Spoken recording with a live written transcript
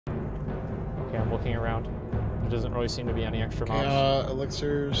I'm looking around. There doesn't really seem to be any extra mobs.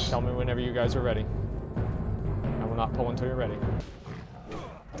 Elixirs. Tell me whenever you guys are ready. I will not pull until you're ready.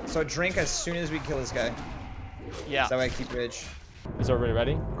 So drink as soon as we kill this guy. Yeah. So that way I keep rage. Is everybody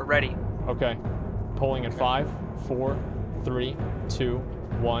ready? We're ready. Okay. Pulling in 5, 4, 3, 2,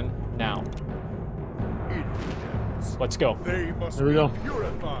 1, now. Let's go. Here we go.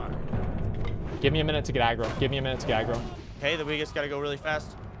 Give me a minute to get aggro. Give me a minute to get aggro. Okay, then we just gotta go really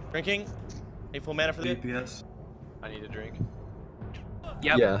fast. Drinking. Need full mana for the DPS. I need a drink.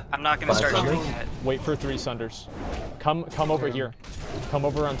 Yep. Yeah. I'm not gonna start drinking yet. Wait for 3 sunders. Come over here. Come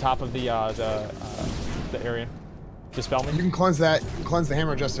over on top of the area. Dispel me. You can cleanse that. You can cleanse the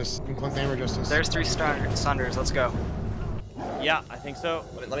Hammer of Justice. You can cleanse the Hammer of Justice. There's 3 sunders. Let's go. Yeah, I think so.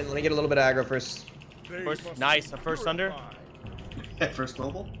 Let me get a little bit of aggro first. First, nice. A first thunder. Yeah, first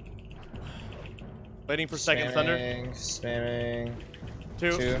mobile. Waiting for second thunder. Spamming.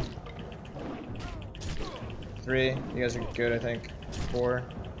 2. 3. You guys are good, I think. 4.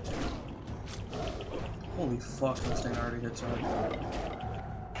 Holy fuck, this thing already hits hard.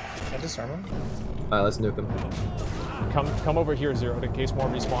 Can I disarm him? Alright, let's nuke him. Come over here, Zero, in case more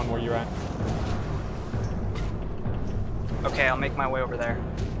respawn where you're at. Okay, I'll make my way over there.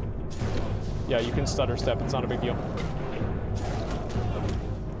 Yeah, you can stutter step. It's not a big deal.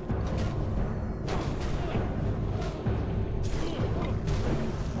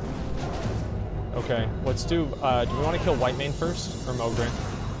 Okay, let's do we want to kill Whitemane first, or Mograine?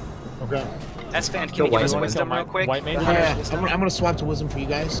 Okay. S-Fan, can you give us wisdom real quick? Whitemane? Yeah, I'm gonna swap to wisdom for you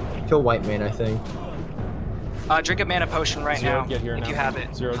guys. Kill Whitemane, I think. Drink a mana potion right Zero, now, get here if now. you have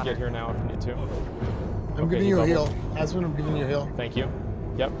it. Zero, get here now if you need to. I'm giving you a heal. Asmon, I'm giving you a heal. Thank you.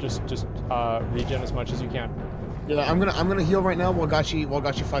 Yep, just regen as much as you can. Yeah, I'm gonna heal right now while got you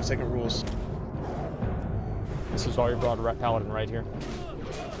 5-second rules. This is all your broad paladin right here.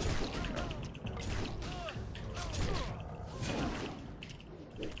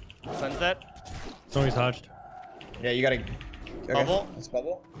 Sunset. Somebody's touched. Yeah, you gotta... Okay. Bubble. Let's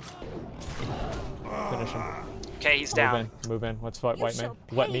bubble. Finish him. Okay, he's down. Move in. Let's fight Whitemane.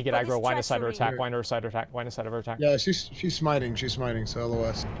 Let me get aggro. Line of sight or attack. Line of sight or attack. Line of sight or attack. Yeah, she's smiting. She's smiting. So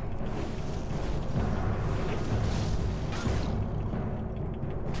LOS.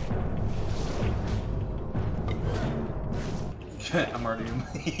 I'm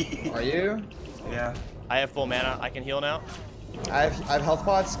already. Are you? Yeah. I have full mana. I can heal now. I have health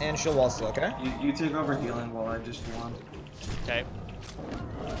pots and shield wall still, okay? You take over healing while I just won. Okay.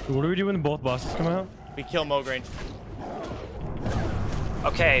 What do we do when both bosses come out? We kill Mograine.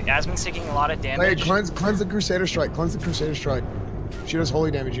 Okay, Asmon's taking a lot of Hey, damage. cleanse the Crusader Strike. Cleanse the Crusader Strike. She does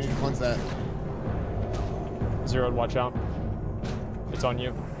holy damage. You need to cleanse that. Zero, watch out. It's on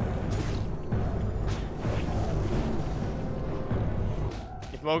you.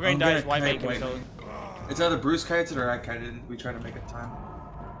 If Mograine dies, Whitemane can kill. It's either Bruce kites it or I kited it. We try to make it time.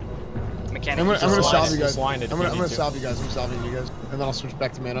 Mechanic. I'm gonna salve you guys. Just line it I'm if you gonna need to. salve you guys. I'm salving you guys, and then I'll switch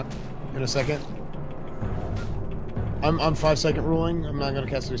back to mana in a second. I'm 5-second ruling. I'm not gonna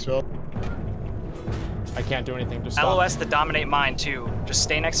cast any spell. I can't do anything. Just stop. LOS the dominate mine too. Just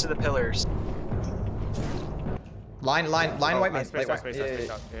stay next to the pillars. Line Whitemane. Space out, space out, Yeah, space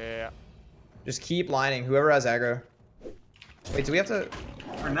yeah, out. Yeah. Just keep lining. Whoever has aggro. Wait, do we have to...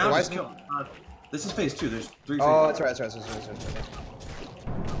 For now, Why just is- kill. This is phase 2. There's 3 phases. Oh, that's right.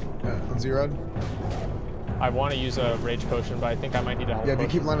 On Zero. I want to use a rage potion, but I think I might need a health Yeah, if you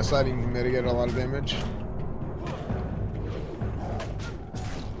potion. keep line of sighting, you can mitigate a lot of damage.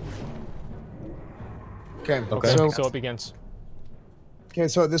 Okay. So it begins. Okay,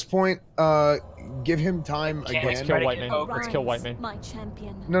 so at this point, give him time Okay, again. Let's kill Ready to Whitemane. go. Let's kill Whitemane. My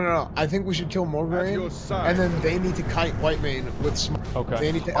champion. No. I think we should kill Mograine, and then they need to kite Whitemane with smite. Okay.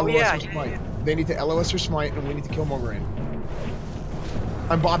 They need to Oh, LOS yeah, or yeah, smite. yeah. They need to LOS or smite, and we need to kill Mograine.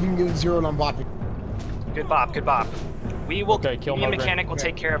 I'm bopping you Zero, and I'm bopping. Good bop, good bop. We will. Okay, kill me and Mograine. Mechanic will Okay.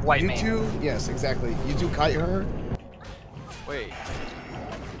 take care of You Whitemane. two, yes, exactly. You two kite her. Wait.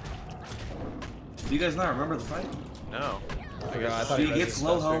 Do you guys not remember the fight? No. I thought She he gets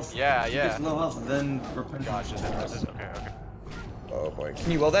low health. Yeah, She yeah. gets low health, and then repentance. Gotcha. Okay. Oh boy.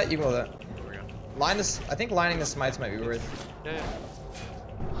 Can you will that? You can will that. There we go. Line this. I think lining the smites might be worth. Yeah.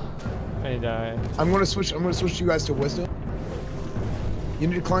 And I'm gonna switch you guys to wisdom. You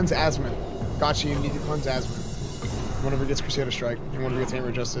need to cleanse Asmon. Gotcha. You need to cleanse Asmon. Whenever he gets Crusader Strike, and whenever he gets Hammer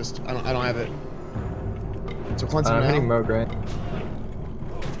of Justice. I don't have it. So cleanse him I'm now. hitting Mograine.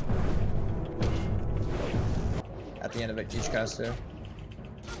 At the end of it, each cast too.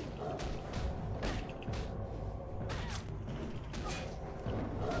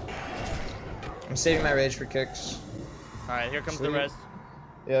 I'm saving my rage for kicks. All right. Here comes the Sweet. rest.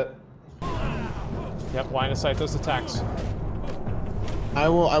 Yep. Yep, line of sight those attacks. I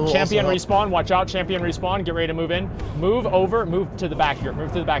will Champion also respawn, watch out, champion respawn, get ready to move in. Move over, move to the back here,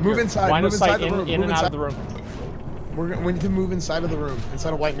 move to the back Move here. inside, line move of sight inside the room, in move and out of inside. the room. We need to move inside of the room,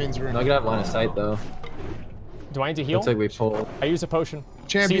 inside of White Man's room. Not gonna have line of sight though. Do I need to heal? Looks like we pulled. I use a potion.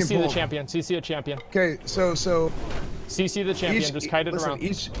 Champion CC the pull. champion, CC the champion. Okay, so CC the champion, just kite it listen, around.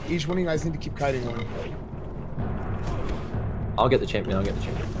 each one of you guys need to keep kiting one. I'll get the champion. I'll get the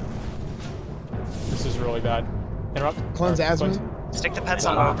champion. This is really bad. Interrupt. Cleanse Asmon. Stick the pets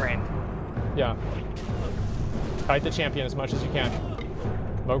on Mograine. Yeah. Kite the champion as much as you can.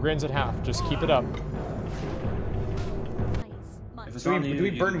 Mograin's at half, just keep it up. If it's Do on we, you, do we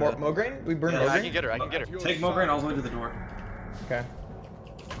you burn do that. Mograine? Do we burn Yeah, Mograine? I can get her. I can get her. Take Mograine all the way to the door. Okay.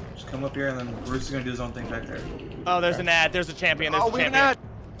 Just come up here and then Bruce is gonna do his own thing back there. Oh, there's an ad. There's a champion. There's a we have champion. an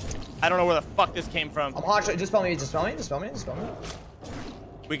ad. I don't know where the fuck this came from. I'm hot. Just spell me. Just spell me. Just spell me. Just spell me.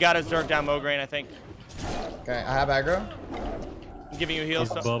 We got to zerk down Mograine, I think. Okay, I have aggro. I'm giving you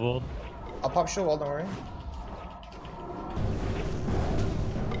heals. He's bubbled. I'll pop shield wall. Don't worry.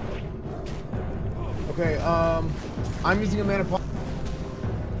 Okay, I'm using a mana pot.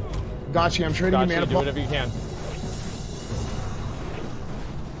 Gotcha, I'm trading a Gotcha, mana do pot. whatever you can.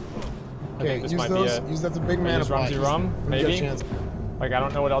 I Okay, think this use might those. be it. Use that's a big Use mana pot. Rumsy Rum, When you get a maybe? chance. Like, I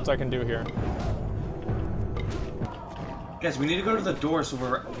don't know what else I can do here. Guys, we need to go to the door so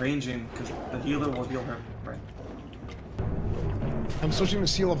we're ranging, because the healer will heal her. Right. I'm switching to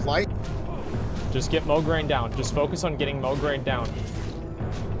Seal of Light. Just get Mograine down. Just focus on getting Mograine down.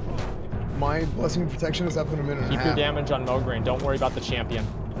 My Blessing of Protection is up in a minute and a Keep half. your damage on Mograine. Don't worry about the champion.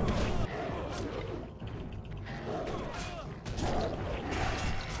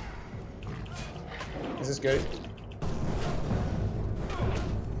 Is this good?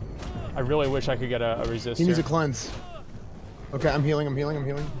 I really wish I could get a resist He needs a here. cleanse. Okay, I'm healing, I'm healing, I'm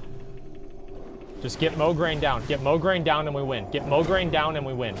healing. Just get Mograine down. Get Mograine down and we win. Get Mograine down and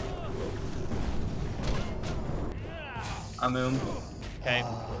we win. I'm Okay.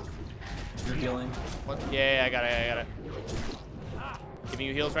 You're healing. What? Yeah, I got it. I got it. Giving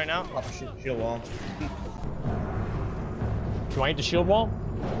you heals right now. Pop shield wall. Do I need to shield wall?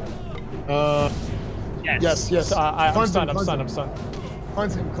 Yes. I'm Cleanse stunned, him, I'm cleanse stunned, him. I'm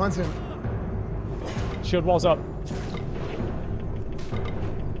stunned. Cleanse him. Shield wall's up.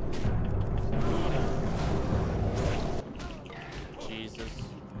 Jesus.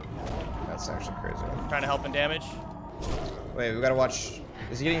 That's actually crazy. Trying to help in damage. Wait, we gotta watch.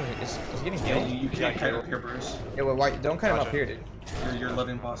 Is he getting? Is he getting Yeah, healed? you can't kite up here, Bruce. Yeah, well, why? Don't cut him up here, dude. You're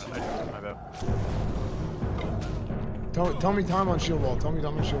letting boss here. My bad. Tell me time on shield wall. Tell me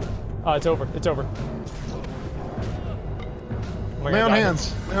time on shield wall. It's over. It's over. Oh my Lay God, on died.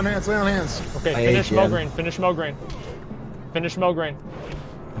 hands. Lay on hands. Lay on hands. Okay, I finish hate you. Mograine. Finish Mograine. Finish Mograine.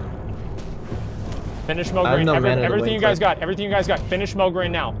 Finish have Mograine. no mana to Everything win you guys quick. got. Everything you guys got. Finish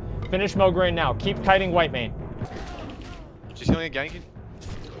Mograine now. Finish Mograine now. Keep kiting White Mane. She's healing again.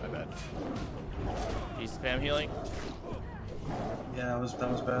 My bad. He's spam healing. Yeah, that was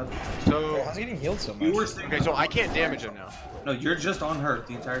bad. So, How's he getting healed so much? You were staying. okay, so I can't damage him now. No, you're just on her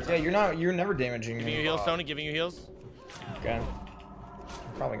the entire Yeah, time. you're never damaging Giving you me. heals, Tony. Giving you heals. Okay.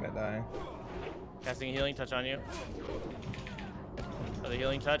 I'm probably gonna die. Casting a healing touch on you. Another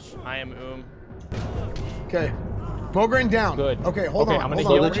healing touch. I am Okay. Mograine down. Good. Okay, hold on. I'm gonna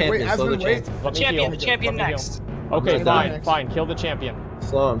hold heal. on. Slow the Wait, champion, slow Asmon, the wait. champion. Let me Champion, heal. champion Let me heal. next. Okay, I'm fine, next. fine. Kill the champion.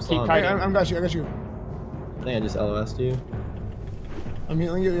 Slow him. Keep Slow him. kiting. I got you. I think I just LOS'd you. I'm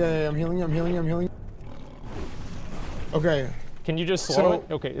healing you. Yeah, I'm healing you. Okay. Can you just slow So-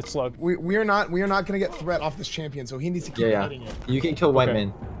 it? Okay, it's slowed. We are not gonna get threat off this champion, so he needs to keep Yeah. fighting it. You can kill White Okay.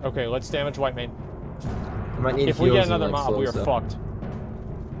 Man. Okay, let's damage White Mane. I might need If we heals get and, another like, mob, slow we are stuff. fucked.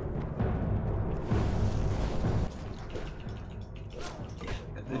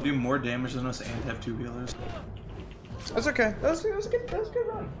 They do more damage than us and have 2 healers. That's okay. That was a good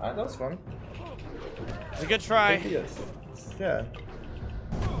run. That was fun. a good try. Yeah.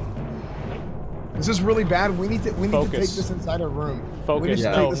 This is really bad. We need to take Focus. this inside our room. We need Focus. to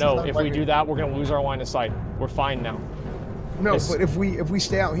Yeah. take No, this no. inside If White we Mane. do that, we're gonna lose our line of sight. We're fine now. No, It's- but if we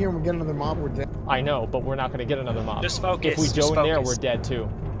stay out here and we get another mob, we're dead. I know, but we're not gonna get another mob. Just focus, If we just go in there, focus. we're dead too.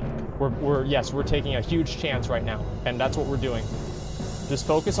 We're taking a huge chance right now, and that's what we're doing. Just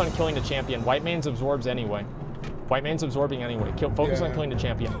focus on killing the champion. White Mane's absorbs anyway. White Mane's absorbing anyway. Focus on Yeah. killing the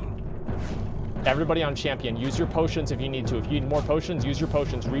champion. Everybody on champion. Use your potions if you need to. If you need more potions, use your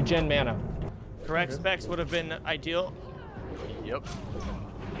potions. Regen mana. Correct specs would have been ideal. Yep.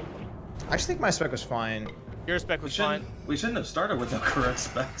 I actually think my spec was fine. Your spec was fine. We shouldn't have started with the correct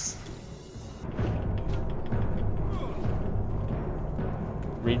specs.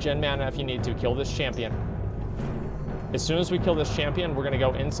 Regen mana if you need to. Kill this champion. As soon as we kill this champion, we're gonna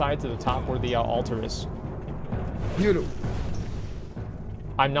go inside to the top where the altar is. Beautiful.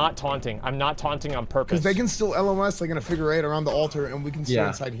 I'm not taunting. I'm not taunting on purpose. Because they can still LOS like in a figure 8 around the altar, and we can stay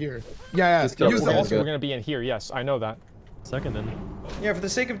inside here. Yeah, Just yeah. kill Use it. the We're altar. gonna be in here. Yes, I know that. Second then. Yeah, for the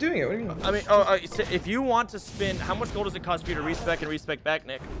sake of doing it. What do you mean? I mean, if you want to spin, how much gold does it cost for you to respec and respec back,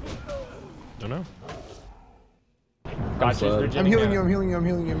 Nick? Don't know. Got you. I'm healing you. I'm healing you. I'm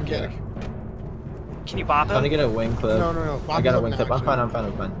healing you. Mechanic. Can you bop I'm trying to him? get a wing clip. No, no, no. Bop I got is a up wing now, clip. I'm actually. fine. I'm fine.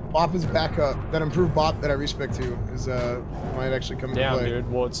 I'm fine. Bop is back up. That improved bop that I respect to is might actually come into Damn, play.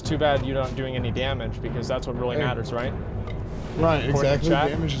 dude. Well, it's too bad you're not doing any damage because that's what really Hey. matters, right? Right, According to exactly. chat.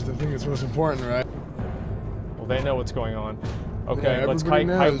 Damage is the thing that's most important, right? Well, they know what's going on. Okay, Yeah, let's everybody kite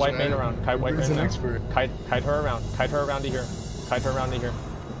knows, white main right? around. Kite white main Everybody's an around. expert. Kite her around to here. Kite her around to here.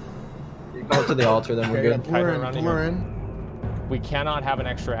 You go to the altar, then we're Okay, yeah, good. pull her Kite in, around pull here. her in. We cannot have an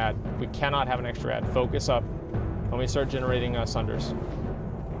extra ad. We cannot have an extra ad. Focus up. When we start generating sunders.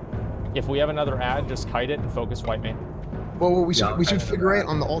 If we have another ad, just kite it and focus white main. Well, we should Yeah, we should kinda figure 8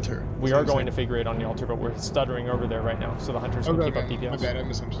 on the altar. We are going to figure it on the altar, but we're stuttering over there right now, so the hunters can keep up My DPS. bad, I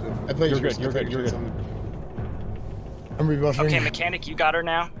misunderstood. I thought You're you were good, you're saying good, you're good. something. I'm rebuffing. Okay, mechanic, you got her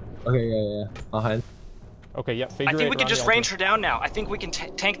now. Okay, yeah. I'll hide. Okay, yeah, figure I think we around can just the altar. range her down now. I think we can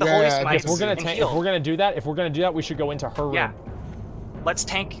tank the Yeah, holy yeah, I smites guess If we're gonna and tank, heal. if we're gonna do that, we should go into her room. Yeah. Let's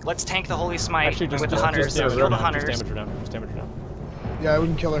tank the holy smite Actually, just with the just hunters. damage Kill her the down. hunters. Just damage her down. Just damage her down. Yeah, we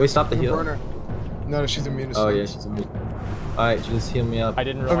can kill her. Wait, stop the We can heal. burn her. No, she's immune to Oh yeah, stuns. she's immune. Alright, just heal me up. I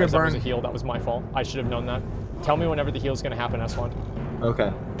didn't realize that was a burn. heal. That was my fault. I should have known that. Tell me whenever the heal's gonna happen, Asmond.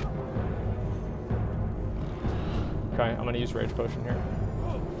 Okay. Okay, I'm gonna use Rage Potion here.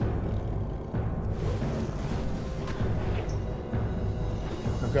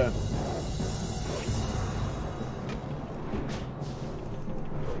 Okay.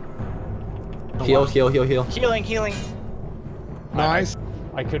 Heal. Healing. Nice.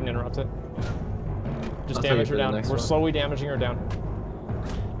 I couldn't interrupt it. Just I'll tell you damage for her the down. next We're one. slowly damaging her down.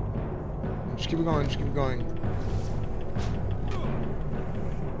 Just keep it going. Just keep it going.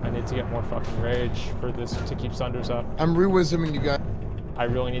 I need to get more fucking rage for this to keep Sunders up. I'm re-wisdoming you guys. I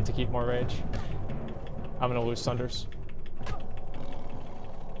really need to keep more rage. I'm gonna lose Sunders.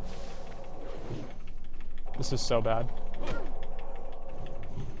 This is so bad.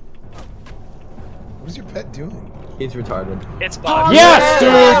 What is your pet doing? He's retarded. It's bug. Yes,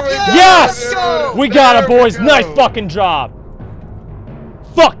 dude! Yes! Let's go! We got it, boys! Let's Nice go! fucking job!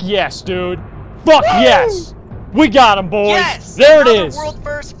 Fuck yes, dude! Fuck yes! We got him, boys! Yes! There it Another is! World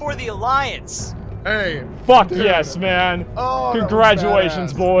first for the Alliance. Hey. Fuck dude. yes, man! Oh, that was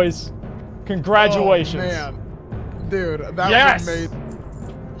Congratulations, badass. boys! Congratulations! Oh, man. Dude, that Yes! was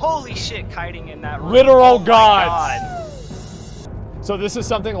amazing. Holy shit, kiting in that room. Literal Oh my gods. God. So this is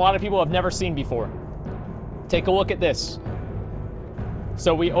something a lot of people have never seen before. Take a look at this.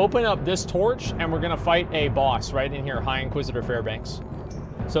 So we open up this torch and we're gonna fight a boss right in here, High Inquisitor Fairbanks.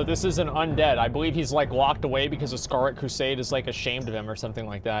 So this is an undead. I believe he's like locked away because the Scarlet Crusade is like ashamed of him or something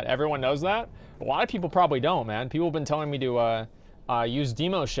like that. Everyone knows that. A lot of people probably don't, man. People have been telling me to use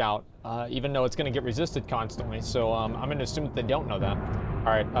Demo Shout, even though it's gonna get resisted constantly. So I'm gonna assume that they don't know that. All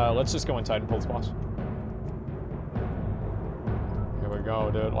right, let's just go inside and pull this boss. Here we go,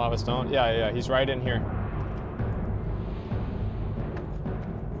 dude. Lava Stone. Yeah, he's right in here.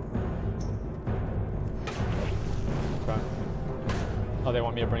 Okay. Oh, they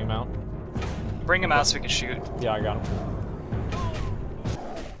want me to bring him out? Bring him out so we can shoot. Yeah, I got him.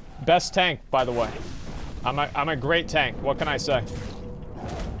 Best tank, by the way. I'm a great tank. What can I say?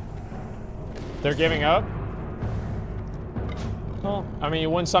 They're giving up? Well, I mean, you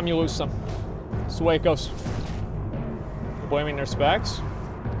win some, you lose some. That's the way it goes. Blaming their specs?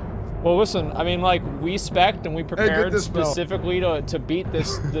 Well, listen, I mean, like, we spec'd and we prepared this spell. specifically to beat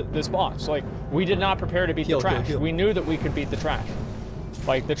this this boss. Like, we did not prepare to beat the trash. We knew that we could beat the trash.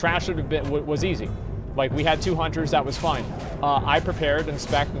 Like, the trash would have been, was easy. Like, we had 2 hunters, that was fine. I prepared and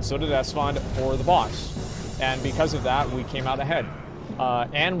spec'd, and so did Esfond, for the boss. And because of that, we came out ahead.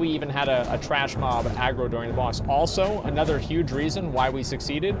 And we even had a trash mob aggro during the boss. Also, another huge reason why we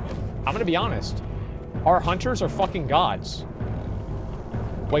succeeded, I'm gonna be honest, our hunters are fucking gods.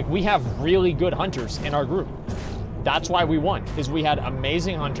 Like, we have really good hunters in our group. That's why we won, is we had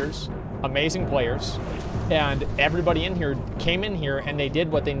amazing hunters, amazing players, and everybody in here came in here and they did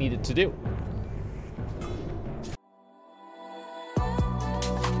what they needed to do.